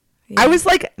 Yeah. I was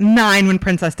like 9 when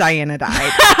Princess Diana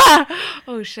died.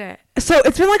 Oh, shit. So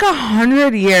it's been like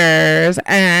 100 years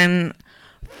and...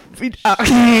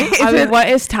 what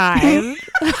is time?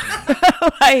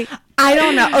 Like, I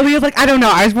don't know. I don't know.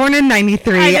 I was born in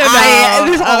 93.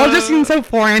 This all just seems so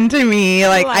foreign to me.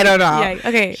 Like I don't know. Yeah,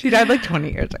 okay. She died like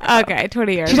 20 years ago. Okay,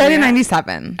 20 years. She died in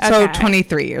 97. Okay. So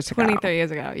 23 years ago. 23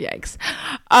 years ago. Yikes.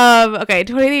 Okay,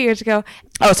 23 years ago.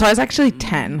 Oh, so I was actually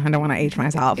 10. I don't want to age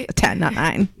myself. 10, not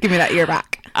 9. Give me that year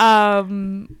back.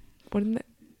 Wouldn't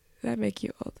that make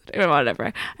you old?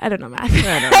 Whatever. I don't know math.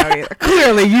 I don't know either.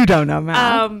 Clearly, you don't know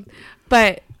math.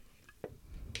 But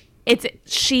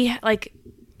she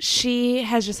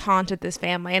has just haunted this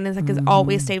family and is like has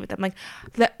always stayed with them.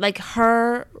 Like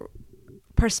her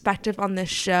perspective on this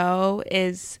show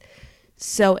is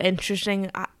so interesting.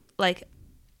 Like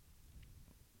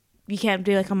you can't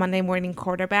do like a Monday morning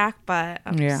quarterback, but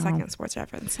second sports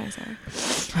reference. I'm sorry.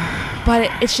 But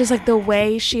it's just like the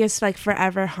way she has like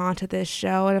forever haunted this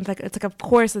show, and it's like of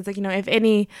course it's like if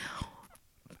any,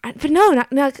 but no,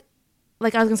 not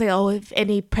like I was gonna say if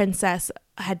any princess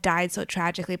had died so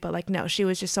tragically, but like no, she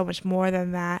was just so much more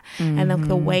than that. And like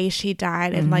the way she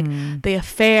died and like the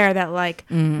affair that like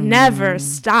never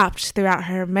stopped throughout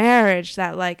her marriage,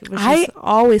 that like was just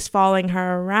always following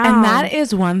her around. And that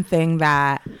is one thing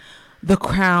that The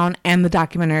Crown and the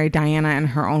documentary Diana in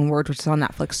Her Own Words, which is on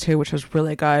Netflix too, which was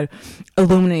really good,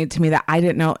 illuminated to me that I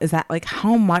didn't know, is that like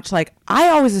how much, like I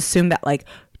always assumed that like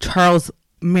Charles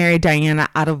married Diana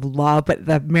out of love, but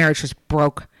the marriage just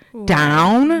broke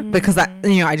down because that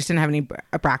I just didn't have any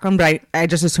background, but I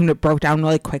just assumed it broke down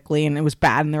really quickly and it was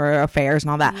bad and there were affairs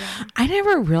and all that. I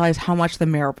never realized how much the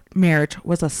marriage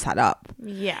was a setup.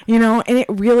 And it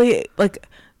really, like,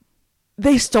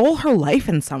 they stole her life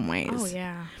in some ways. Oh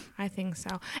yeah, I think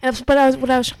so. But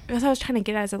I was trying to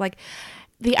get at is that, like,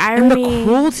 the irony and the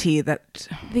cruelty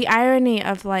the irony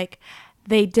of like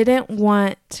they didn't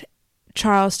want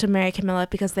Charles to marry Camilla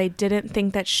because they didn't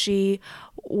think that she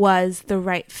was the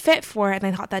right fit for it,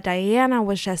 and they thought that Diana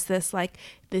was just this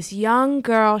young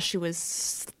girl. She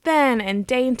was thin and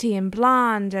dainty and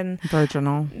blonde and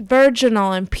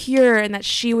virginal and pure, and that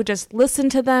she would just listen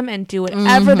to them and do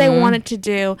whatever they wanted to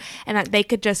do, and that they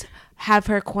could just have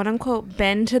her quote unquote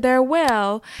bend to their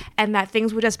will, and that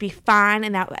things would just be fine,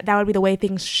 and that would be the way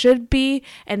things should be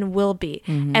and will be.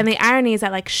 And the irony is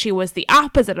that like she was the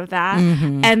opposite of that,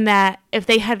 and that if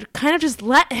they had kind of just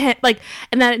let him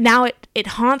and that now it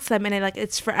haunts them, and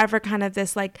it's forever kind of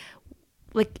this like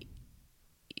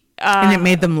and it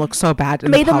made them look so bad. It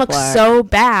made them look so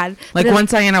bad. Like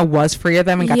once Diana was free of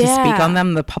them and got to speak on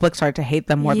them, the public started to hate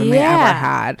them more than they ever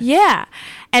had. Yeah.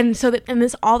 And so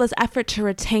all this effort to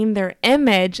retain their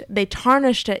image, they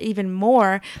tarnished it even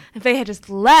more. If they had just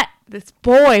let this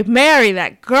boy marry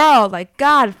that girl, like,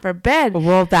 God forbid.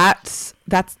 Well, that's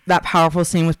that powerful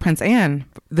scene with Prince Anne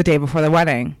the day before the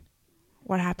wedding.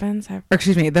 What happens?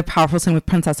 The powerful scene with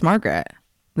Princess Margaret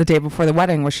the day before the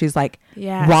wedding, where she's like,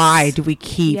 why do we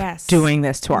keep doing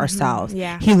this to ourselves?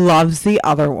 Yeah. He loves the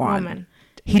other one.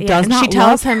 He does not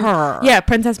love her. Yeah,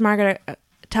 Princess Margaret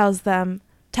tells the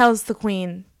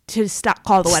queen to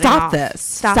call the wedding off.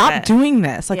 Stop doing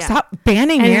this. Like, stop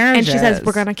banning marriages. And she says,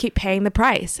 we're going to keep paying the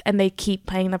price. And they keep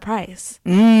paying the price.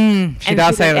 She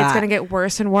does say that. It's going to get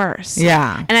worse and worse.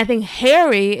 Yeah. And I think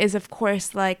Harry is, of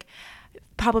course, like,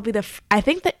 probably I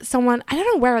think that someone, I don't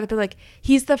know where, but like,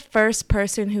 he's the first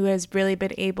person who has really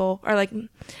been able, or like,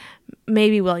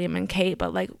 maybe William and Kate,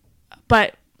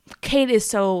 but Kate is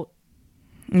so...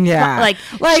 Yeah, like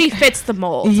she fits the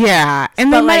mold. Yeah,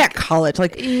 and they met at college.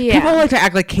 Like people like to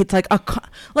act like Kate's like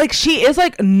like she is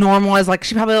like normal, as like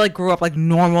she probably like grew up like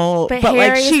normal. But Harry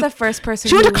like she's the first person.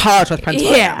 She went to college with Prince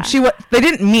William. They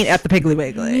didn't meet at the Piggly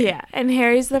Wiggly. Yeah, and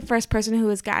Harry's the first person who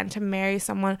has gotten to marry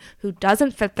someone who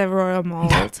doesn't fit the royal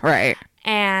mold. Right.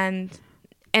 And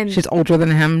she's older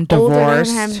than him,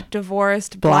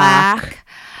 divorced, black.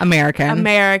 American.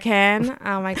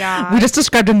 Oh my God. We just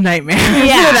described a nightmare.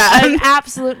 Yeah, an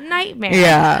absolute nightmare.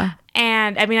 Yeah.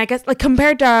 And I mean, I guess like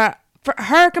compared to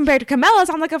Camilla,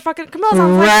 sounds like a fucking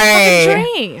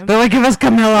dream. They're like, give us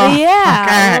Camilla.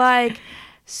 Yeah. Like,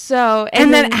 so.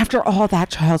 And then after all that,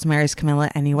 Charles marries Camilla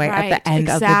anyway at the end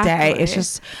of the day. It's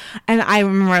just, and I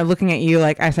remember looking at you,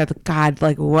 like I said, God,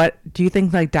 like, what do you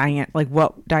think, like,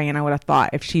 what Diana would have thought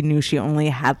if she knew she only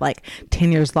had like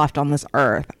 10 years left on this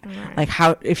earth? Right. Like,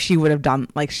 how, if she would have done,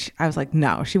 like, I was like,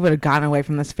 no, she would have gone away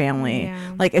from this family.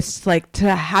 Yeah. Like, it's like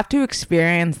to have to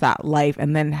experience that life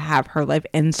and then have her life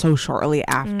end so shortly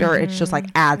after, it's just like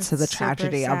adds to the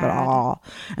tragedy of it all,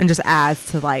 and just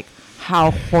adds to like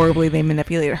how horribly they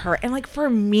manipulated her. And like, for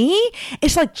me,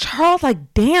 it's like, Charles,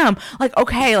 like, damn, like,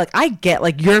 okay, like, I get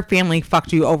like your family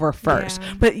fucked you over first,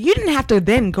 but you didn't have to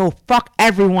then go fuck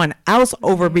everyone else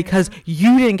over because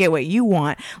you didn't get what you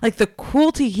want. Like, the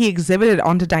cruelty he exhibited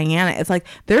onto Diana, it's like,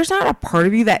 there's not a part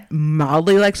of you that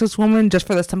mildly likes this woman just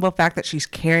for the simple fact that she's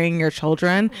carrying your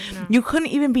children. They couldn't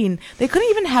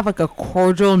even have like a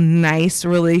cordial, nice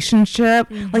relationship.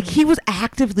 Like, he was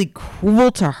actively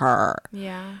cruel to her.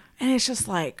 Yeah. And it's just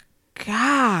like,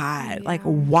 God, like,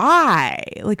 why?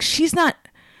 Like, she's not.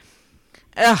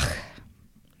 Ugh.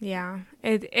 Yeah,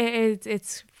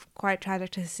 it's quite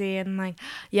tragic to see, and like,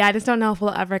 yeah, I just don't know if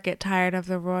we'll ever get tired of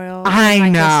the royal. I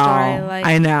know. Like,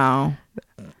 I know.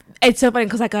 It's so funny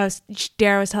because like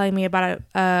Dara was telling me about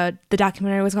the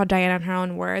documentary was called Diana in Her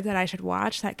Own Words that I should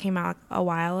watch, that came out a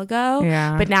while ago.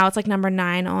 Yeah. But now it's like number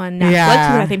 9 on Netflix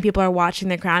because I think people are watching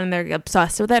The Crown and they're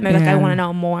obsessed with it and they're like, I want to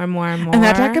know more and more and more. And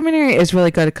that documentary is really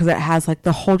good because it has like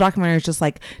the whole documentary is just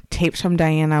like tapes from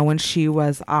Diana when she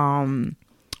was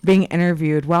being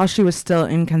interviewed while she was still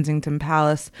in Kensington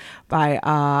Palace by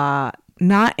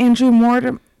not Andrew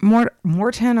Morton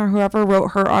or whoever wrote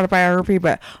her autobiography,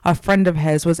 but a friend of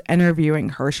his was interviewing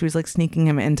her. She was like sneaking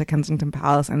him into Kensington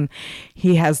Palace, and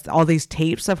he has all these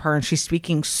tapes of her, and she's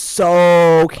speaking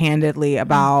so candidly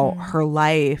about her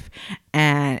life.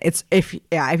 And it's if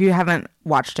you haven't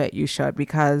watched it, you should,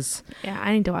 because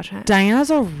I need to watch it.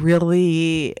 Diana's a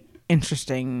really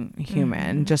interesting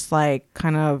human. Just like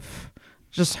kind of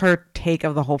just her take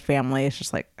of the whole family. It's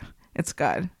just like, it's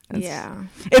good.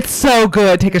 It's so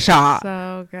good. Take a shot.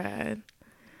 So good.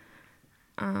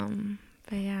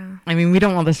 But yeah. I mean, we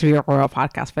don't want this to be a royal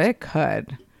podcast, but it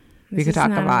could. We could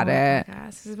talk about it.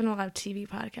 There's been a lot of TV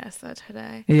podcasts though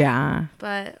today. Yeah.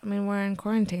 But I mean, we're in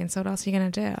quarantine, so what else are you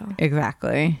gonna do?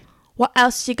 Exactly. What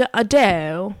else you gonna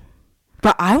do?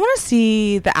 But I want to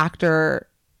see the actor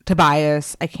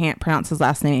Tobias. I can't pronounce his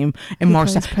last name. And more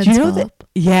stuff. Do you know that?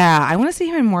 Yeah, I want to see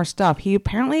him in more stuff. He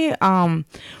apparently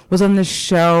was on this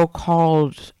show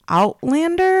called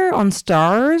Outlander on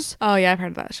Starz. Oh yeah, I've heard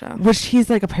of that show. Which he's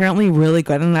like apparently really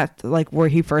good in. That like where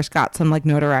he first got some like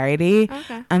notoriety.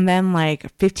 Okay. And then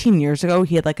like 15 years ago,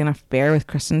 he had like an affair with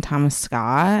Kristen Thomas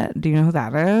Scott. Do you know who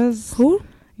that is? Who?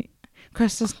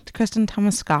 Kristen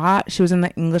Thomas Scott. She was in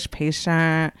The English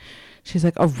Patient. She's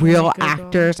like a real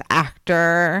actor's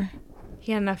actor.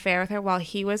 He had an affair with her while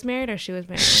he was married, or she was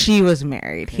married? She was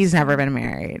married. He's never been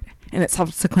married. And it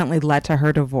subsequently led to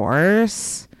her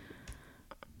divorce,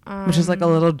 which is like a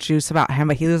little juice about him,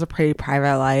 but he lives a pretty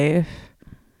private life.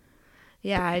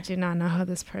 Yeah, I do not know who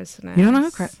this person is. You don't know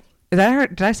who Is that her?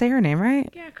 Did I say her name right?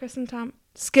 Yeah, Kristen Scott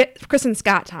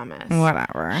Thomas.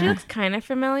 Whatever. She looks kind of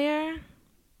familiar.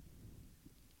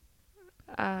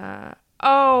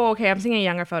 Oh, okay. I'm seeing a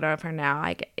younger photo of her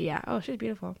now. Yeah. Oh, she's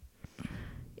beautiful.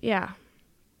 Yeah.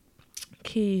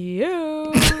 Cute.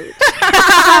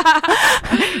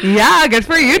 Yeah, good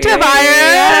for you, Tobias.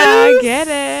 Yeah, I get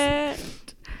it.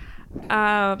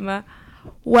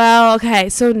 Well, okay.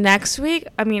 So next week,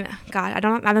 I mean, God, I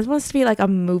don't want to be like a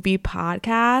movie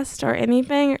podcast or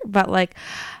anything, but like,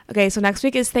 okay. So next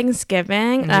week is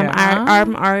Thanksgiving.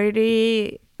 I'm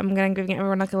going to give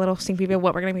everyone like a little sneak preview of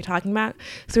what we're going to be talking about.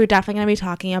 So we're definitely going to be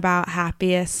talking about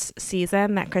Happiest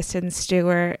Season, that Kristen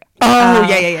Stewart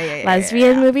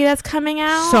lesbian movie that's coming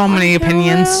out. So many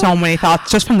opinions, so many thoughts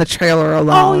just from the trailer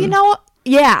alone. Oh, you know,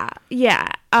 yeah.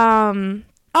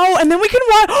 Oh, and then we can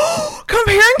watch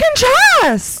compare and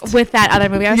contrast with that other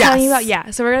movie I was telling you about.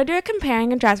 Yeah, so we're gonna do a compare and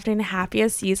contrast between the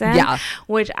Happiest Season,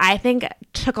 which I think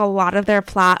took a lot of their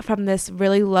plot from this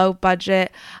really low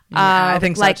budget, I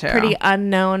think so too. Pretty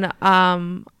unknown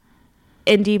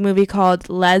indie movie called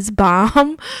Les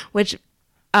Bomb, which.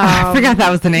 I forgot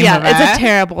that was the name of it. Yeah, it's a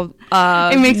terrible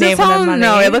it makes it sound,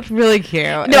 no, it looked really cute.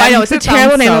 No, I know, it's a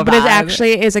terrible name, but it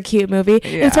actually is a cute movie.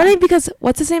 Yeah. It's funny because,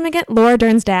 what's his name again? Laura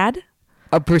Dern's dad?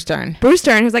 Oh, Bruce Dern. Bruce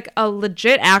Dern, who's like a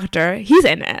legit actor. He's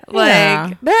in it.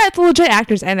 Like, they're legit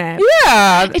actors in it.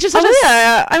 Yeah. It's just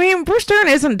I mean, Bruce Dern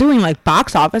isn't doing like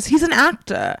box office. He's an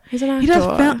actor. He's an actor. He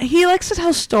does he likes to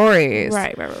tell stories.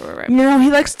 Right. You know,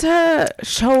 he likes to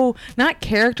show not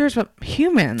characters, but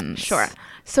humans. Sure.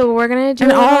 So we're going to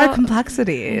do all our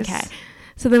complexities. Okay.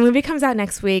 So the movie comes out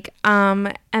next week.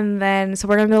 And then, so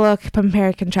we're going to do a little compare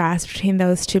and contrast between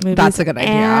those two movies. That's a good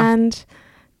idea. And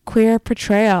queer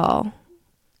portrayal.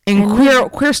 And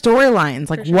queer storylines.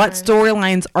 Like what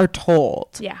storylines are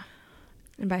told. Yeah.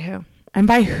 And by who? And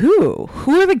by who?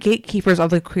 Who are the gatekeepers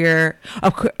of the queer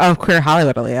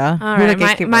Hollywood, Aaliyah? All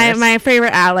right, my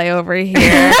favorite ally over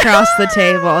here across the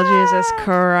table. Jesus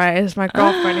Christ, my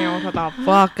girlfriend here will put the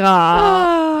fuck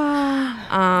up.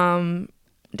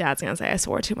 Dad's gonna say I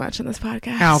swore too much in this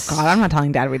podcast. Oh God, I'm not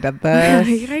telling Dad we did this.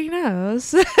 He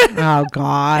knows. Oh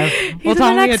God, we'll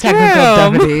tell him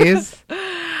technical difficulties.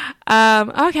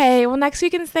 Okay, well, next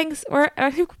weekend's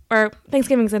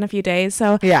Thanksgiving's in a few days,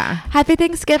 so yeah. Happy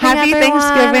Thanksgiving, everyone.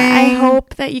 I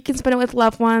hope that you can spend it with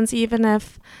loved ones, even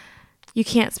if you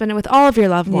can't spend it with all of your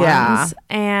loved ones. Yeah.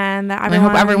 And I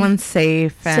hope everyone's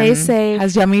safe. Stay safe.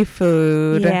 Has yummy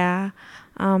food. Yeah.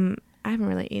 I haven't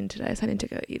really eaten today, so I need to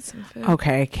go eat some food.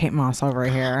 Okay, Kate Moss over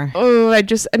here. Oh, I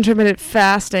just intermittent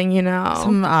fasting, you know.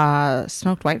 Some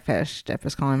smoked whitefish dip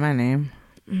is calling my name.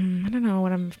 I don't know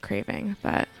what I'm craving,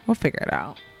 but we'll figure it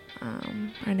out.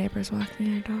 Our neighbor's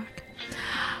walking their dog.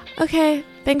 Okay,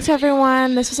 thanks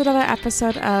everyone. This was another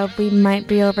episode of We Might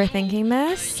Be Overthinking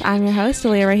This. I'm your host,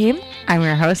 Aaliyah Rahim. I'm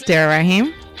your host, Dara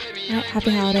Rahim. Right,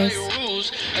 happy holidays.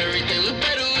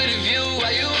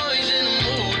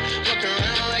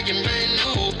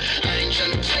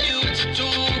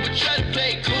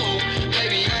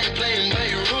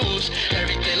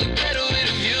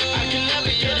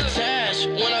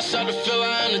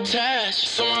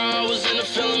 Somehow I was in a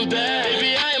feeling bad.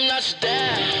 Baby, I am not your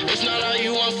dad. It's not all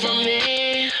you want from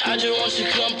me. I just want your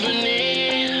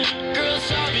company. Girl,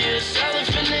 it's obvious.